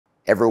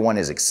Everyone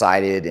is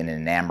excited and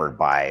enamored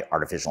by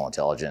artificial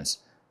intelligence,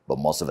 but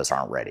most of us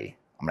aren't ready.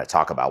 I'm going to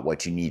talk about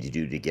what you need to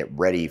do to get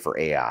ready for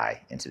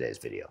AI in today's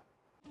video.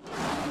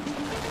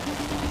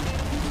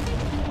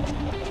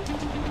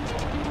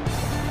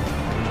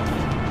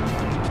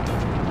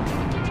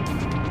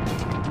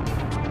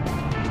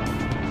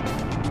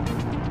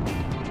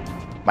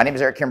 My name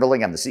is Eric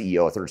Kimberling. I'm the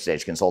CEO of Third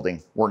Stage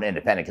Consulting. We're an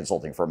independent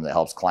consulting firm that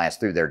helps clients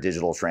through their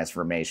digital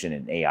transformation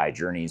and AI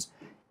journeys.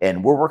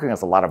 And we're working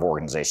with a lot of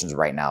organizations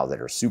right now that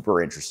are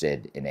super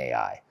interested in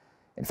AI.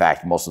 In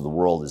fact, most of the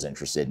world is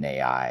interested in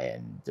AI,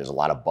 and there's a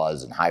lot of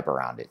buzz and hype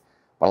around it.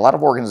 But a lot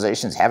of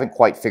organizations haven't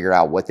quite figured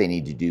out what they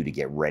need to do to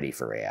get ready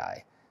for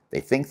AI. They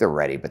think they're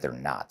ready, but they're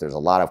not. There's a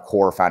lot of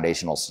core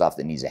foundational stuff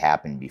that needs to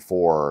happen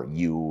before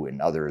you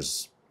and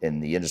others in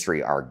the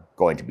industry are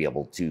going to be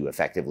able to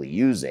effectively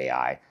use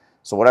AI.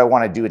 So what I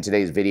want to do in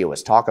today's video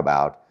is talk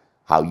about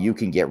how you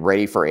can get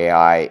ready for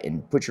AI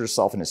and put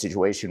yourself in a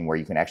situation where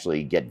you can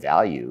actually get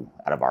value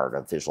out of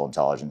artificial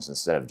intelligence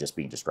instead of just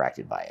being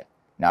distracted by it.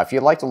 Now, if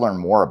you'd like to learn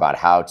more about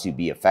how to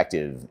be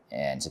effective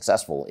and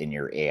successful in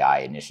your AI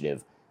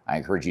initiative, I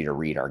encourage you to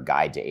read our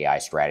Guide to AI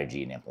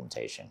Strategy and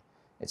Implementation.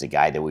 It's a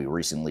guide that we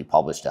recently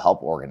published to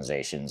help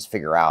organizations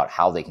figure out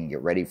how they can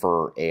get ready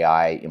for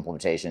AI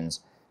implementations,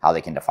 how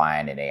they can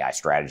define an AI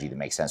strategy that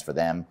makes sense for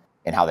them,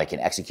 and how they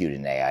can execute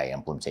an AI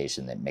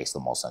implementation that makes the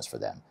most sense for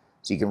them.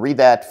 So you can read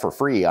that for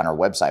free on our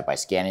website by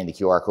scanning the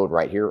QR code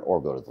right here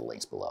or go to the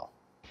links below.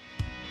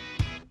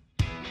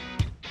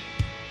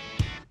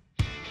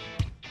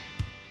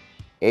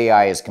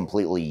 AI is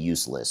completely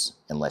useless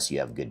unless you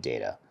have good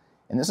data.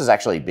 And this has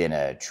actually been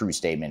a true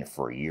statement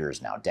for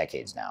years now,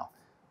 decades now.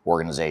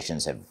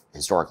 Organizations have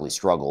historically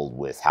struggled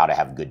with how to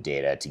have good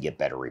data to get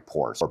better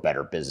reports or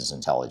better business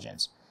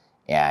intelligence.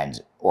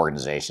 And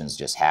organizations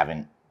just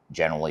haven't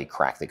generally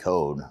cracked the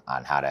code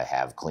on how to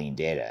have clean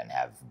data and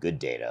have good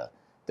data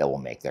that will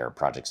make their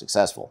project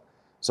successful.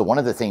 So one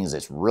of the things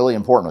that's really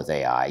important with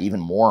AI, even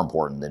more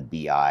important than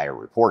BI or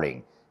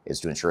reporting, is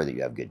to ensure that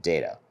you have good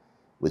data.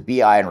 With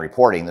BI and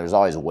reporting, there's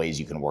always ways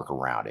you can work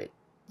around it.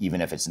 Even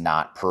if it's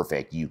not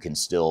perfect, you can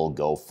still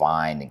go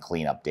find and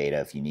clean up data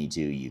if you need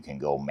to. You can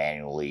go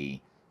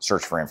manually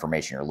search for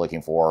information you're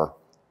looking for.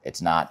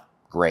 It's not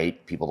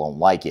great, people don't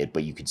like it,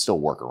 but you can still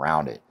work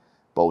around it.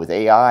 But with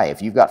AI,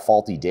 if you've got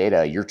faulty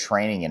data, you're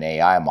training an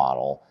AI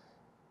model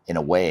in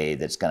a way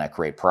that's going to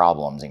create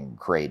problems and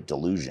create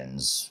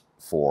delusions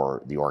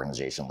for the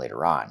organization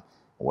later on.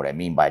 What I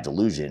mean by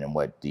delusion and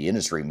what the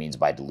industry means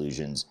by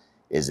delusions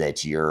is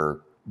that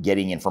you're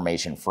getting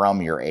information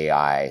from your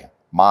AI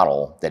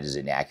model that is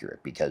inaccurate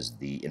because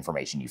the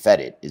information you fed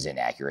it is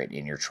inaccurate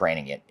and you're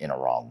training it in a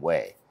wrong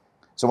way.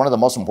 So one of the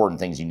most important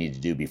things you need to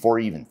do before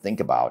you even think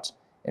about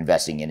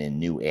investing in a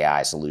new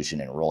AI solution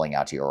and rolling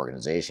out to your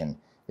organization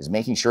is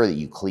making sure that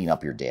you clean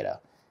up your data.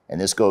 And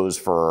this goes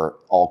for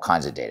all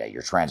kinds of data,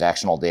 your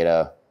transactional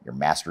data, your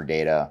master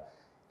data,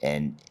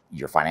 and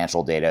your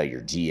financial data,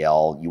 your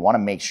GL. You want to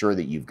make sure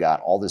that you've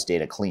got all this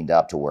data cleaned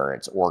up to where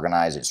it's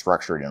organized, it's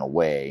structured in a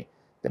way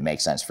that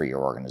makes sense for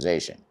your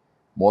organization.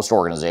 Most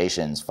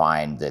organizations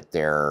find that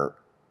they're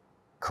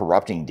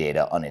corrupting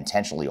data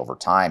unintentionally over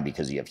time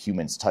because you have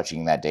humans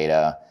touching that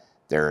data.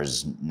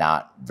 There's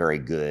not very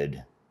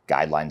good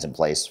guidelines in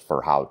place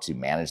for how to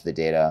manage the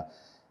data.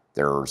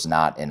 There's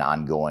not an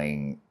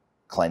ongoing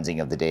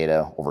cleansing of the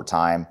data over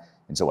time.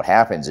 And so what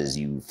happens is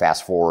you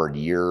fast forward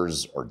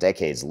years or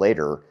decades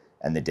later,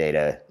 and the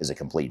data is a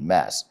complete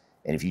mess.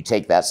 And if you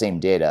take that same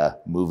data,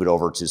 move it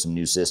over to some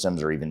new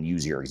systems or even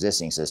use your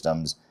existing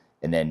systems,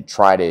 and then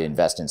try to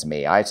invest in some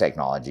AI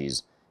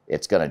technologies,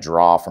 it's going to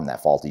draw from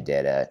that faulty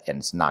data, and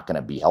it's not going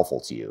to be helpful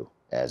to you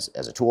as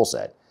a tool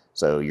set.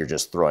 So you're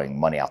just throwing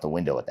money out the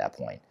window at that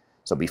point.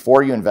 So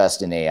before you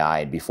invest in AI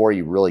and before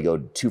you really go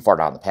too far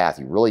down the path,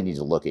 you really need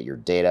to look at your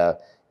data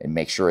and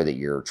make sure that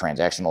your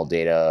transactional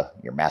data,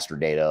 your master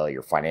data,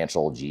 your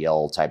financial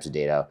GL types of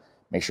data,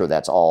 make sure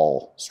that's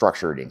all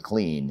structured and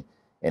clean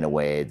in a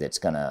way that's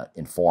going to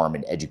inform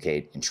and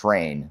educate and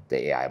train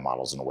the AI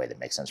models in a way that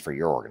makes sense for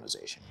your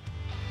organization.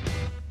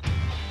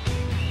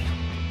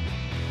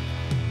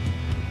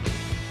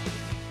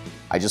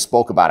 I just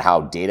spoke about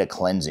how data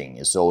cleansing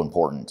is so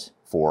important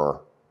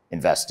for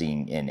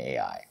investing in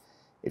AI.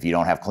 If you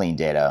don't have clean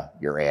data,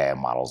 your AI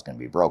model is going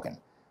to be broken.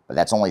 But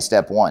that's only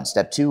step one.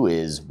 Step two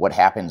is what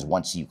happens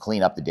once you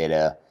clean up the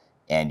data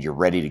and you're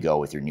ready to go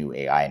with your new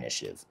AI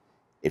initiative.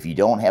 If you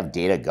don't have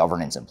data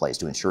governance in place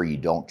to ensure you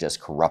don't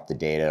just corrupt the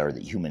data or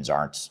that humans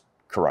aren't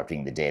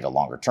corrupting the data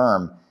longer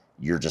term,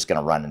 you're just going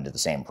to run into the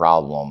same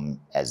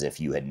problem as if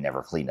you had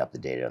never cleaned up the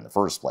data in the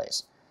first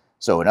place.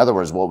 So in other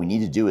words, what we need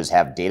to do is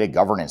have data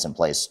governance in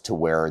place to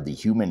where the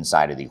human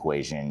side of the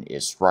equation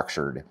is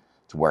structured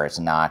to where it's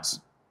not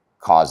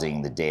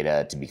causing the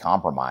data to be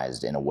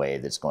compromised in a way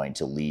that's going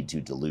to lead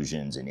to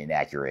delusions and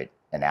inaccurate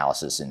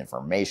analysis and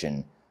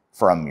information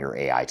from your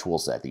AI tool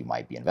set that you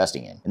might be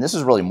investing in. And this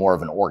is really more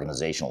of an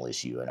organizational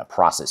issue and a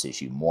process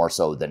issue, more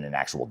so than an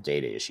actual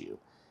data issue.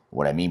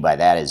 What I mean by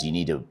that is you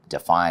need to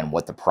define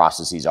what the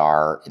processes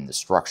are in the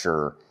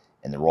structure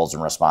and the roles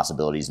and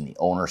responsibilities and the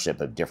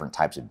ownership of different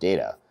types of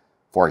data.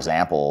 For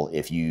example,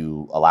 if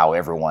you allow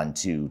everyone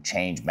to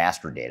change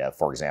master data,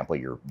 for example,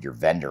 your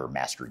vendor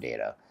master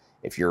data,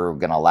 if you're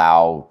going to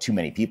allow too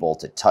many people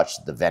to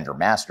touch the vendor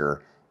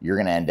master, you're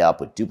going to end up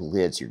with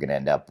duplicates, you're going to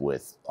end up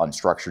with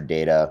unstructured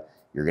data,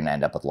 you're going to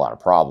end up with a lot of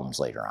problems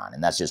later on.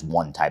 And that's just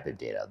one type of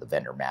data, the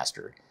vendor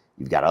master.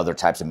 You've got other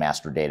types of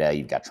master data,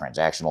 you've got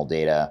transactional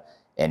data,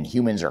 and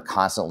humans are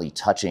constantly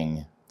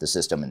touching the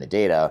system and the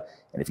data.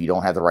 And if you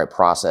don't have the right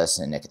process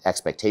and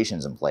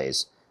expectations in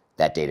place,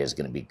 that data is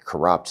going to be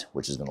corrupt,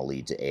 which is going to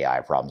lead to AI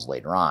problems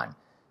later on.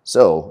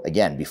 So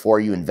again, before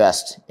you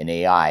invest in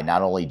AI,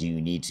 not only do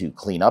you need to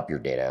clean up your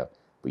data,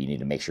 but you need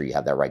to make sure you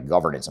have that right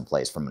governance in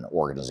place from an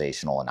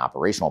organizational and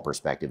operational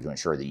perspective to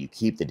ensure that you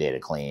keep the data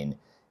clean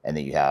and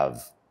that you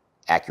have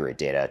accurate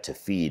data to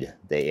feed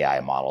the AI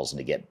models and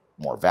to get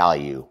more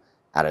value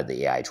out of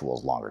the AI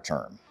tools longer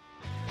term.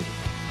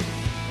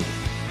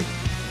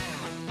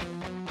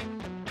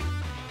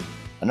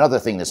 Another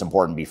thing that's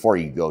important before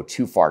you go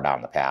too far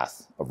down the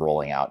path of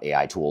rolling out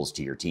AI tools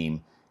to your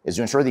team is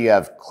to ensure that you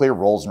have clear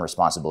roles and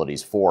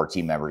responsibilities for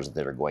team members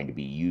that are going to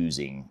be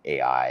using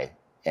AI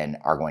and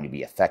are going to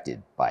be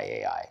affected by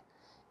AI.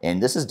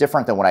 And this is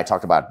different than what I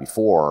talked about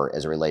before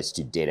as it relates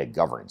to data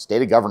governance.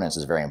 Data governance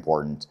is very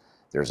important.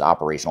 There's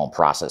operational and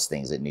process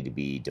things that need to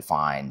be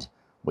defined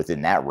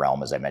within that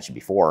realm, as I mentioned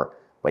before.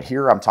 But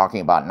here I'm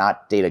talking about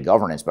not data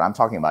governance, but I'm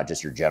talking about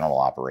just your general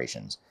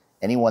operations.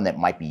 Anyone that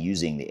might be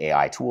using the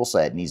AI tool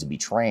set needs to be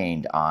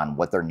trained on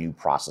what their new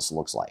process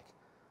looks like.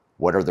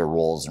 What are their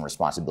roles and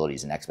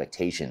responsibilities and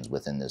expectations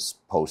within this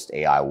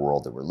post-AI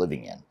world that we're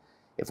living in?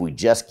 If we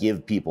just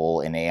give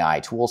people an AI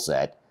tool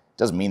set, it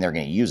doesn't mean they're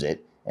going to use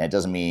it, and it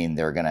doesn't mean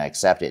they're going to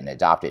accept it and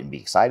adopt it and be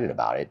excited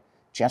about it.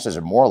 Chances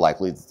are more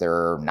likely that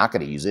they're not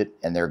going to use it,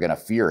 and they're going to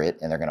fear it,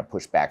 and they're going to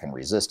push back and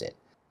resist it.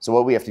 So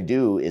what we have to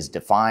do is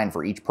define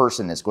for each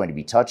person that's going to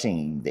be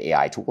touching the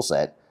AI tool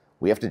set,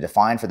 we have to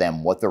define for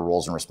them what their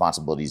roles and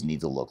responsibilities need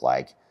to look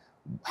like,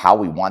 how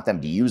we want them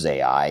to use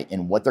AI,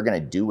 and what they're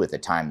going to do with the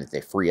time that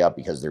they free up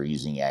because they're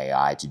using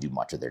AI to do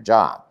much of their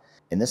job.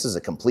 And this is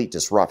a complete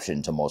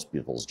disruption to most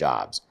people's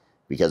jobs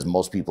because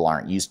most people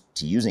aren't used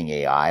to using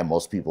AI.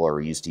 Most people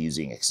are used to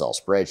using Excel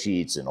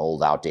spreadsheets and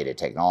old outdated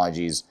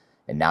technologies.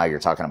 And now you're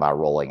talking about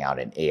rolling out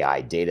an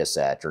AI data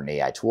set or an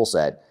AI tool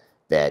set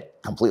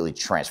that completely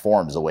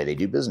transforms the way they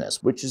do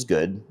business, which is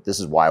good. This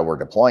is why we're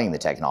deploying the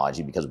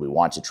technology, because we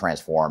want to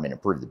transform and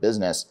improve the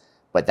business.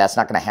 But that's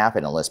not going to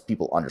happen unless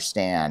people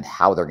understand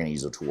how they're going to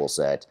use the tool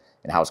set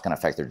and how it's going to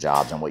affect their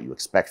jobs and what you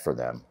expect for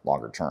them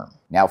longer term.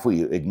 Now, if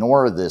we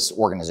ignore this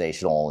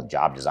organizational and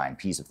job design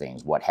piece of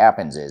things, what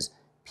happens is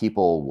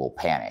people will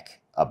panic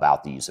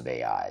about the use of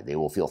AI. They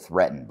will feel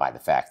threatened by the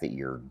fact that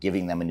you're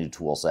giving them a new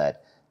tool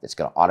set that's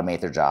going to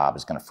automate their job,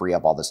 it's going to free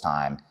up all this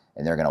time,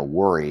 and they're going to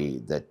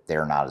worry that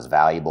they're not as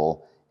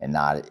valuable and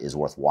not as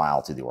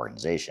worthwhile to the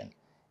organization.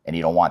 And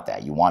you don't want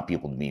that. You want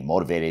people to be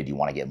motivated. You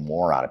want to get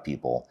more out of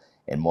people.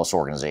 And most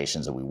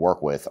organizations that we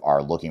work with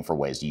are looking for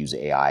ways to use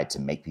AI to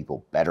make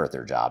people better at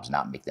their jobs,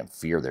 not make them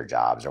fear their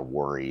jobs or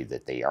worry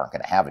that they aren't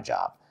going to have a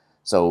job.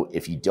 So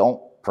if you don't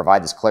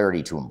provide this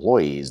clarity to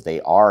employees,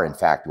 they are in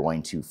fact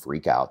going to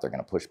freak out. They're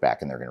going to push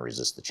back and they're going to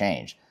resist the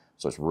change.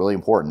 So it's really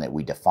important that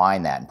we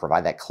define that and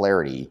provide that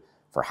clarity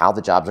for how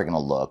the jobs are going to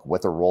look,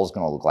 what their role is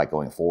going to look like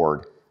going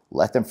forward.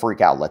 Let them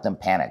freak out, let them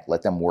panic,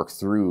 let them work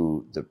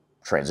through the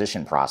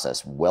transition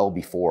process well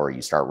before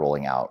you start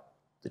rolling out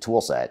the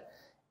tool set.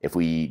 If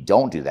we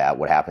don't do that,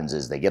 what happens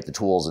is they get the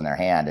tools in their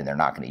hand and they're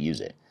not going to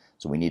use it.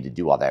 So we need to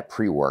do all that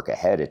pre-work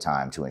ahead of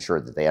time to ensure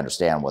that they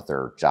understand what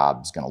their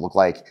job is going to look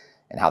like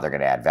and how they're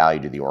going to add value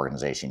to the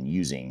organization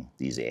using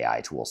these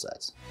AI tool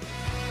sets.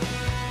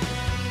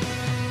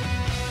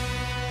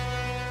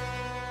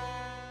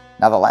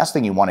 Now, the last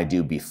thing you want to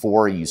do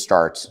before you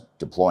start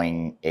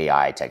deploying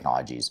AI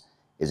technologies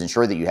is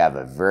ensure that you have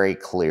a very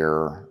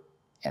clear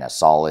and a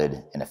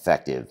solid and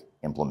effective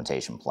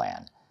implementation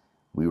plan.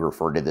 We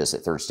refer to this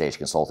at Third Stage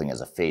Consulting as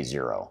a phase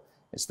zero.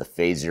 It's the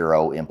phase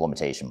zero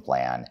implementation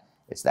plan.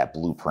 It's that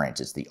blueprint.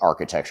 It's the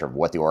architecture of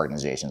what the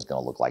organization is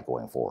going to look like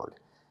going forward.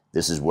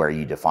 This is where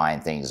you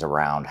define things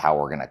around how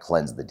we're going to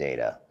cleanse the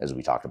data, as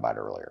we talked about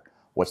earlier.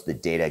 What's the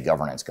data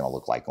governance going to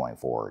look like going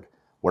forward?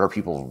 What are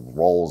people's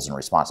roles and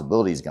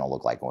responsibilities going to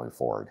look like going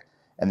forward?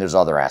 And there's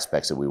other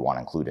aspects that we want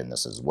to include in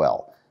this as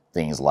well.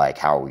 Things like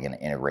how are we going to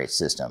integrate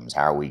systems?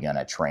 How are we going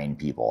to train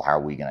people? How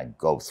are we going to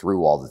go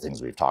through all the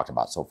things we've talked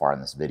about so far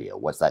in this video?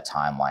 What's that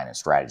timeline and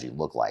strategy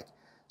look like?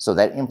 So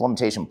that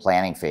implementation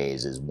planning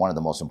phase is one of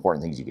the most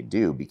important things you could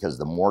do, because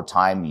the more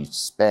time you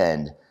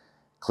spend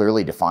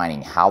clearly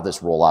defining how this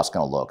rollout is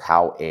going to look,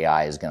 how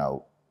AI is going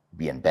to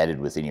be embedded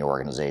within your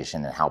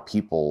organization, and how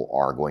people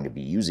are going to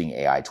be using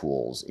AI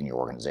tools in your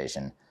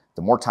organization,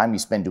 the more time you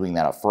spend doing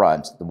that up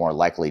front, the more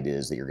likely it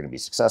is that you're going to be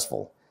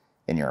successful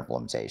in your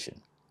implementation.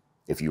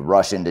 If you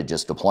rush into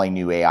just deploying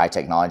new AI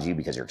technology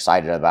because you're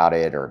excited about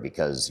it or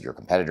because your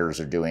competitors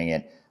are doing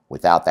it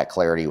without that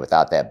clarity,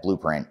 without that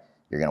blueprint,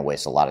 you're going to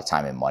waste a lot of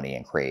time and money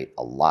and create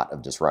a lot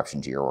of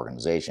disruption to your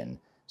organization.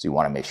 So you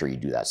want to make sure you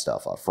do that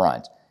stuff up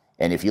front.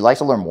 And if you'd like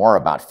to learn more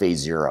about Phase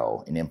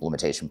Zero in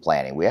implementation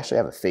planning, we actually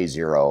have a Phase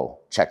Zero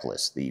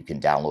checklist that you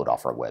can download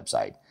off our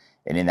website.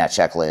 And in that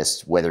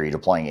checklist, whether you're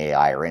deploying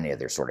AI or any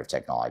other sort of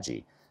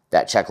technology,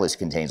 that checklist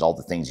contains all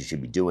the things you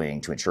should be doing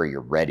to ensure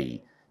you're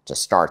ready to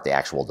start the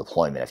actual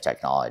deployment of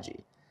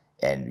technology.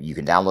 And you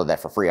can download that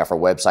for free off our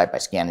website by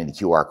scanning the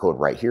QR code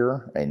right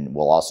here. And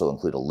we'll also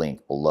include a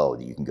link below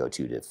that you can go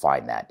to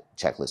find that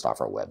checklist off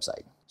our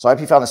website. So I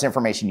hope you found this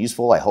information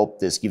useful. I hope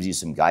this gives you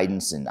some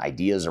guidance and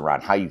ideas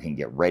around how you can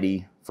get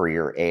ready for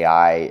your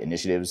AI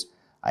initiatives.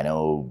 I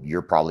know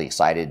you're probably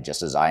excited,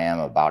 just as I am,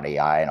 about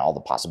AI and all the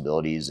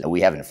possibilities. And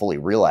we haven't fully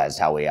realized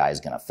how AI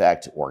is going to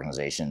affect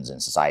organizations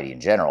and society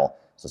in general.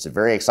 So it's a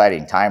very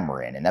exciting time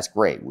we're in, and that's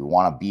great. We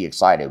want to be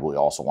excited, but we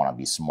also want to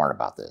be smart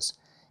about this.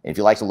 And if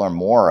you'd like to learn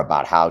more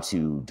about how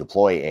to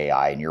deploy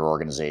AI in your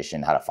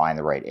organization, how to find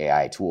the right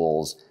AI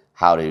tools,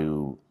 how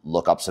to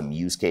look up some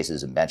use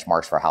cases and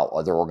benchmarks for how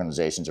other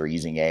organizations are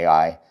using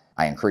AI,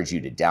 I encourage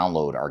you to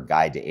download our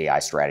Guide to AI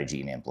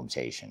Strategy and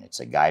Implementation. It's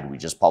a guide we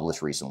just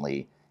published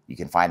recently. You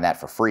can find that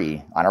for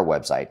free on our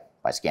website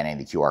by scanning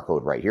the QR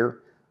code right here,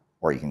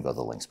 or you can go to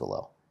the links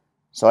below.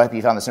 So I hope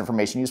you found this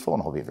information useful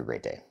and hope you have a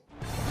great day.